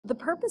The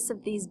purpose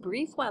of these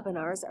brief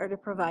webinars are to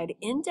provide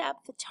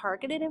in-depth,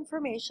 targeted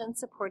information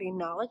supporting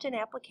knowledge and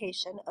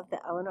application of the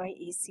Illinois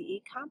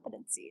ECE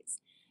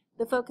competencies.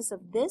 The focus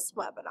of this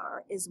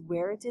webinar is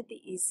where did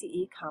the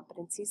ECE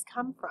competencies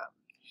come from?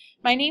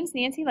 My name's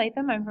Nancy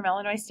Latham. I'm from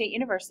Illinois State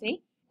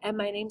University. And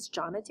my name's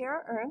Jonadera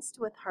Ernst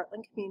with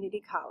Heartland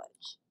Community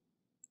College.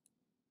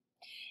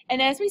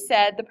 And as we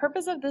said, the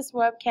purpose of this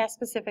webcast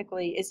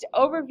specifically is to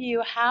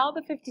overview how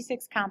the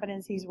 56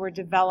 competencies were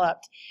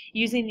developed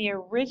using the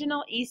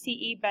original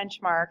ECE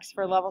benchmarks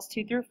for levels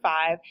 2 through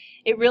 5.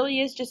 It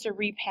really is just a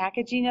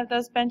repackaging of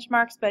those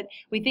benchmarks, but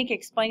we think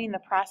explaining the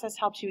process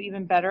helps you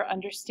even better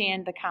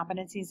understand the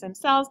competencies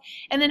themselves,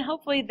 and then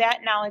hopefully that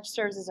knowledge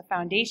serves as a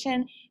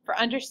foundation for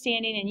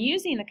understanding and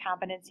using the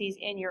competencies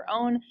in your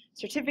own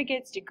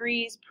certificates,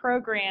 degrees,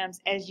 programs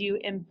as you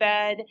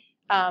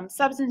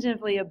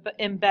substantively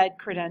embed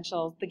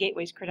credentials, the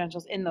Gateways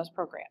credentials, in those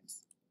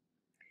programs.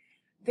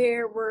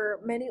 There were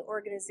many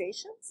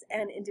organizations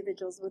and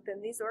individuals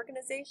within these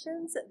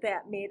organizations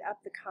that made up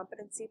the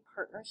competency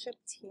partnership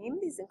team.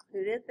 These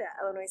included the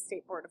Illinois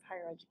State Board of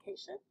Higher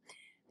Education,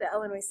 the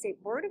Illinois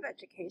State Board of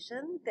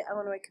Education, the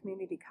Illinois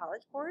Community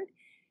College Board,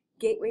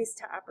 Gateways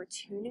to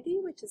Opportunity,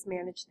 which is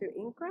managed through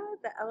INCRA,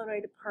 the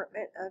Illinois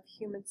Department of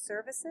Human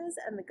Services,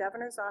 and the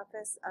Governor's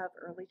Office of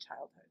Early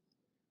Childhood.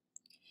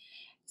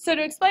 So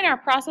to explain our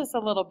process a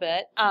little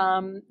bit,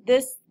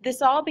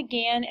 this all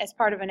began as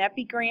part of an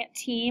EPI grant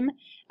team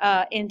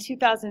in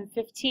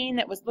 2015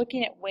 that was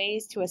looking at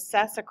ways to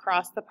assess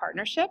across the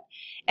partnership.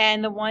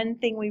 And the one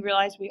thing we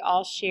realized we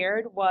all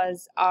shared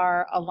was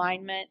our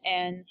alignment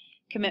and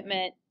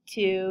commitment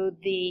to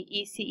the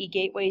ECE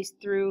Gateways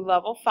through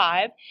level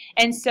 5.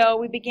 And so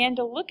we began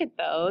to look at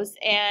those,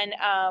 and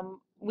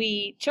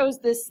we chose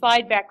this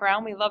slide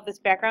background. We love this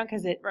background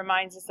because it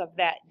reminds us of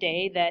that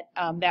day that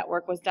that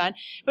work was done.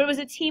 But it was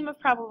a team of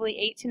probably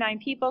 8 to 9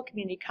 people,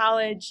 community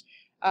college,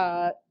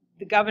 the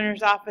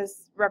governor's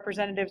office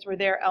representatives were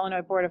there,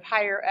 Illinois Board of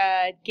Higher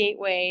Ed,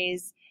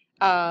 Gateways,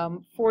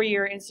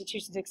 four-year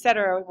institutions,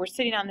 etc. We're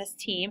sitting on this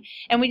team,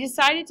 and we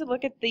decided to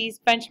look at these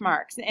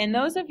benchmarks. And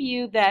those of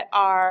you that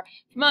are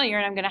familiar,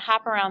 and I'm going to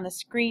hop around the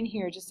screen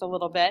here just a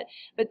little bit,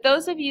 but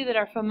those of you that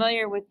are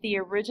familiar with the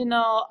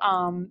original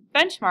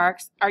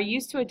benchmarks are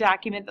used to a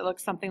document that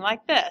looks something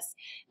like this.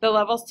 The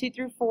levels 2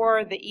 through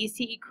 4, the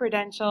ECE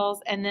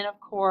credentials, and then of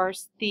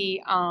course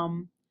the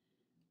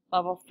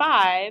level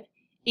 5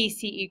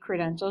 ECE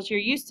credentials. You're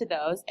used to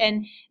those.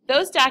 And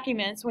those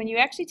documents, when you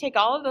actually take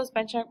all of those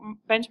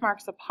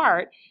benchmarks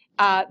apart,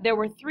 there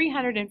were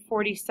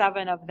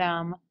 347 of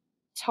them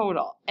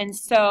total. And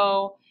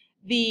so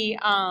these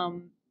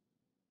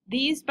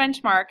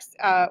benchmarks,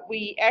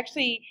 we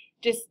actually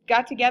just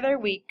got together,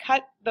 we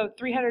cut the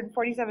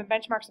 347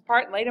 benchmarks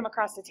apart and laid them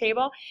across the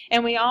table,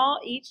 and we all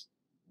each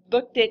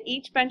looked at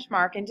each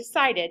benchmark and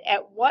decided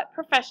at what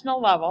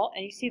professional level,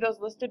 and you see those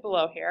listed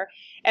below here,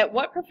 at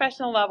what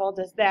professional level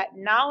does that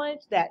knowledge,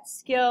 that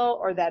skill,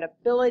 or that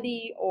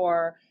ability,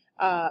 or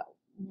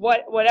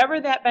whatever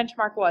that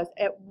benchmark was,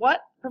 at what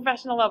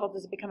professional level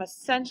does it become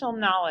essential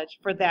knowledge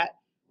for that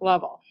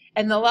level?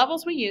 And the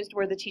levels we used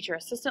were the teacher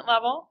assistant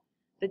level,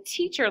 the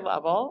teacher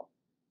level,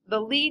 the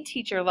lead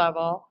teacher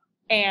level,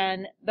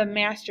 and the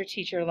master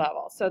teacher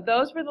level. So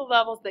those were the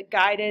levels that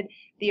guided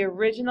the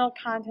original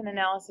content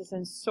analysis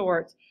and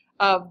sort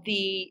of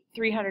the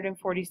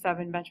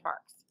 347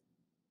 benchmarks.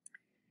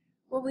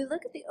 When we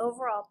look at the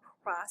overall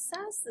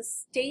process, the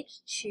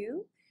stage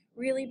 2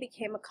 really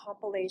became a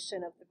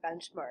compilation of the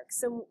benchmarks.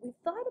 So we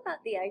thought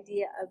about the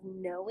idea of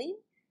knowing,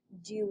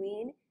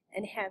 doing,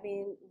 and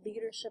having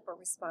leadership or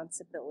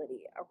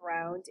responsibility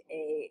around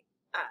a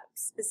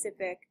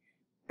specific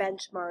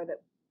benchmark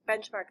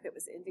that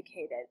was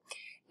indicated.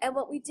 And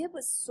what we did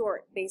was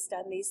sort based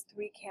on these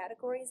 3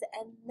 categories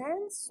and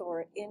then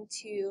sort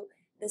into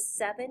the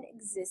 7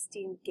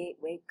 existing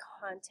gateway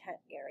content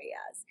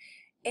areas.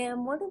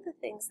 And one of the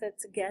things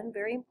that's, again,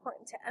 very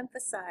important to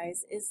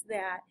emphasize is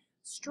that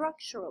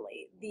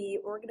structurally the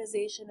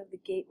organization of the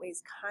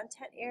Gateways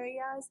content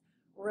areas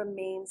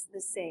remains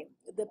the same.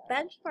 The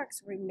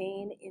benchmarks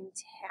remain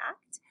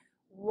intact.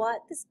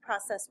 What this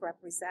process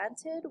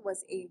represented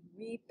was a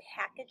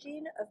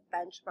repackaging of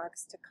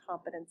benchmarks to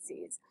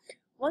competencies.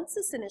 Once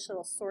this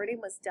initial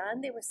sorting was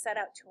done, they were set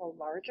out to a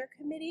larger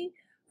committee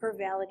for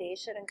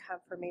validation and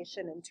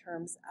confirmation in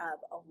terms of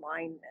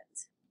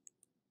alignment.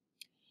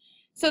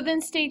 So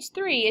then stage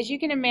 3, as you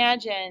can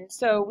imagine,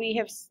 so we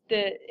have,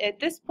 at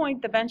this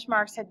point the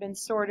benchmarks had been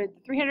sorted,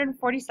 the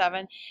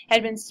 347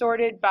 had been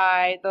sorted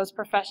by those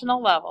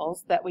professional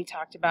levels that we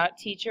talked about,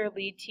 teacher,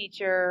 lead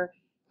teacher,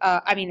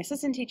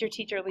 assistant teacher,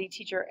 teacher, lead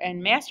teacher,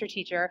 and master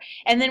teacher.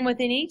 And then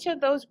within each of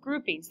those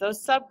groupings,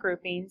 those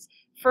subgroupings,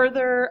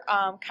 further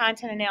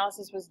content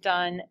analysis was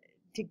done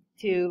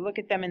to look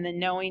at them in the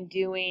knowing,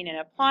 doing, and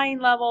applying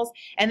levels,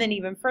 and then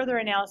even further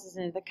analysis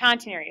into the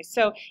content areas.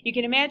 So you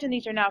can imagine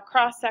these are now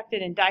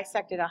cross-sected and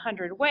dissected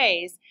 100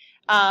 ways.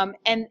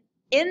 And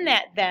in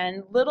that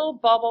then, little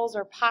bubbles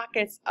or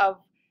pockets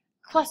of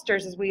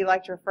clusters, as we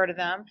like to refer to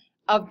them,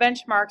 of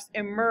benchmarks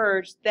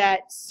emerged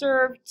that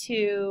serve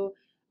to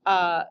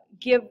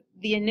give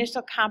the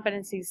initial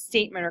competency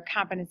statement or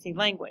competency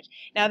language.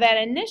 Now that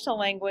initial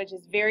language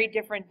is very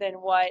different than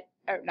what,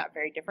 or not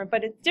very different,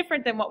 but it's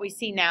different than what we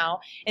see now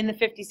in the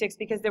 56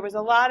 because there was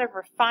a lot of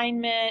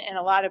refinement and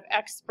a lot of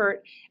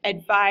expert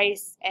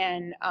advice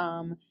and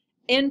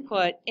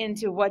input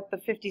into what the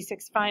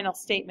 56 final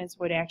statements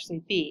would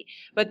actually be.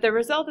 But the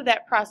result of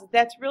that process,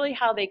 that's really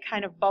how they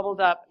kind of bubbled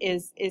up,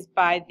 is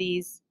by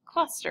these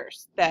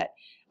clusters that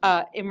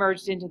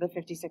emerged into the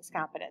 56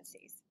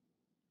 competencies.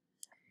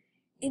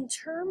 In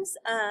terms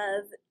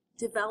of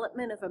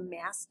development of a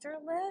master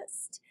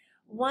list,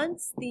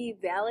 once the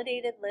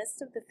validated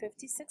list of the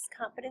 56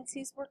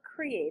 competencies were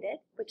created,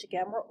 which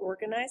again were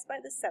organized by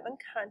the 7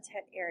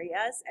 content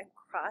areas and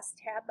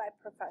cross-tabbed by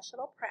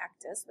professional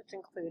practice, which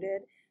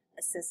included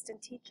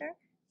assistant teacher,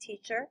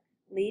 teacher,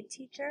 lead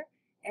teacher,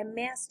 and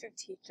master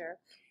teacher,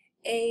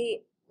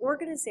 a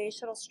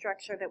organizational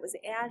structure that was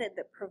added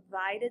that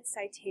provided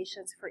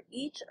citations for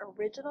each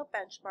original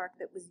benchmark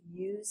that was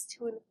used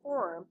to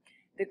inform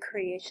the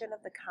creation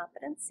of the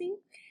competency,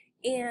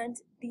 and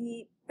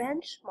the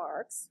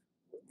benchmarks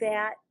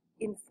that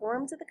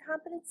informed the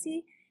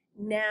competency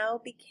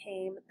now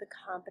became the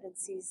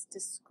competency's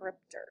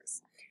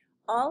descriptors.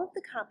 All of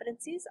the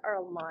competencies are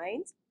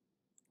aligned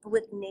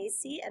with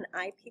NAECE and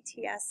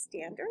IPTS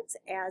standards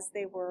as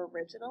they were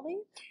originally.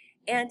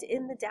 And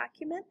in the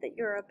document that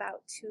you're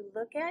about to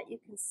look at, you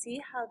can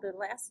see how the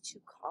last 2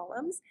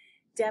 columns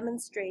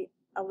demonstrate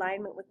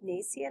alignment with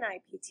NAECE and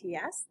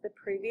IPTS. The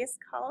previous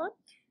column,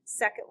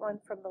 second one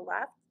from the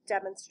left,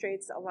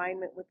 demonstrates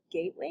alignment with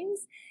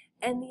Gateways.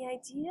 And the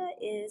idea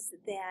is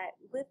that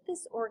with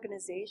this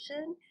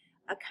organization,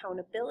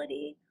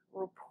 accountability,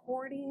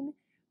 reporting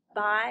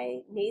by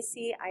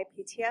NAECE,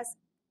 IPTS,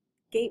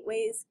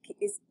 Gateways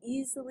is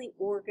easily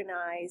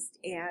organized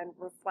and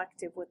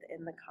reflective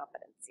within the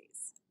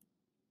competencies.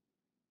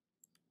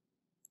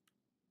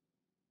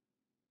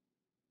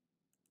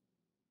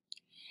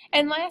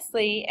 And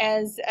lastly,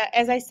 as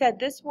I said,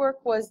 this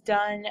work was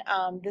done,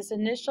 this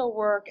initial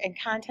work and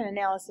content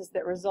analysis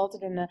that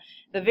resulted in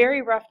the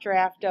very rough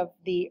draft of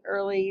the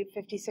early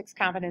 56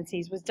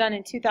 competencies was done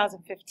in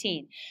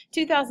 2015.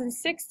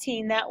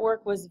 2016, that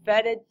work was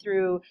vetted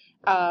through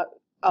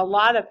a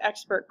lot of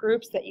expert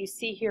groups that you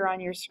see here on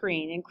your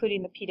screen,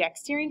 including the PDAC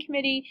Steering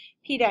Committee,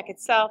 PDAC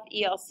itself,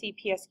 ELC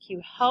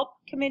PSQ Help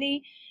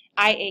Committee,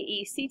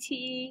 IAE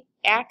CTE,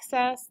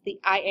 Access, the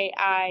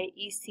IAI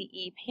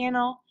ECE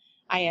Panel,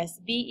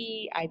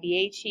 ISBE,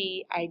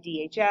 IBHE,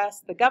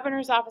 IDHS, the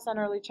Governor's Office on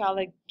Early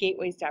Childhood,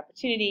 Gateways to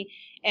Opportunity,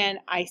 and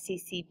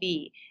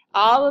ICCB.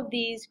 All of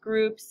these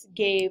groups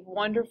gave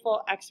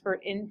wonderful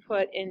expert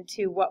input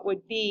into what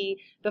would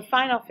be the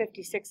final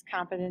 56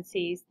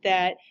 competencies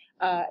that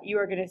you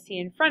are going to see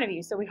in front of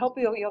you. So we hope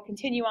you'll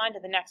continue on to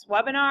the next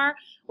webinar,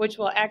 which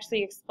will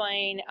actually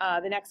explain,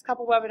 the next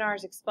couple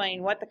webinars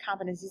explain what the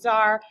competencies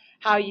are,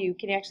 how you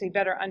can actually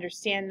better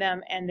understand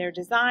them and their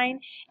design,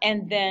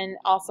 and then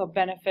also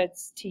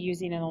benefits to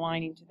using and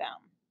aligning to them.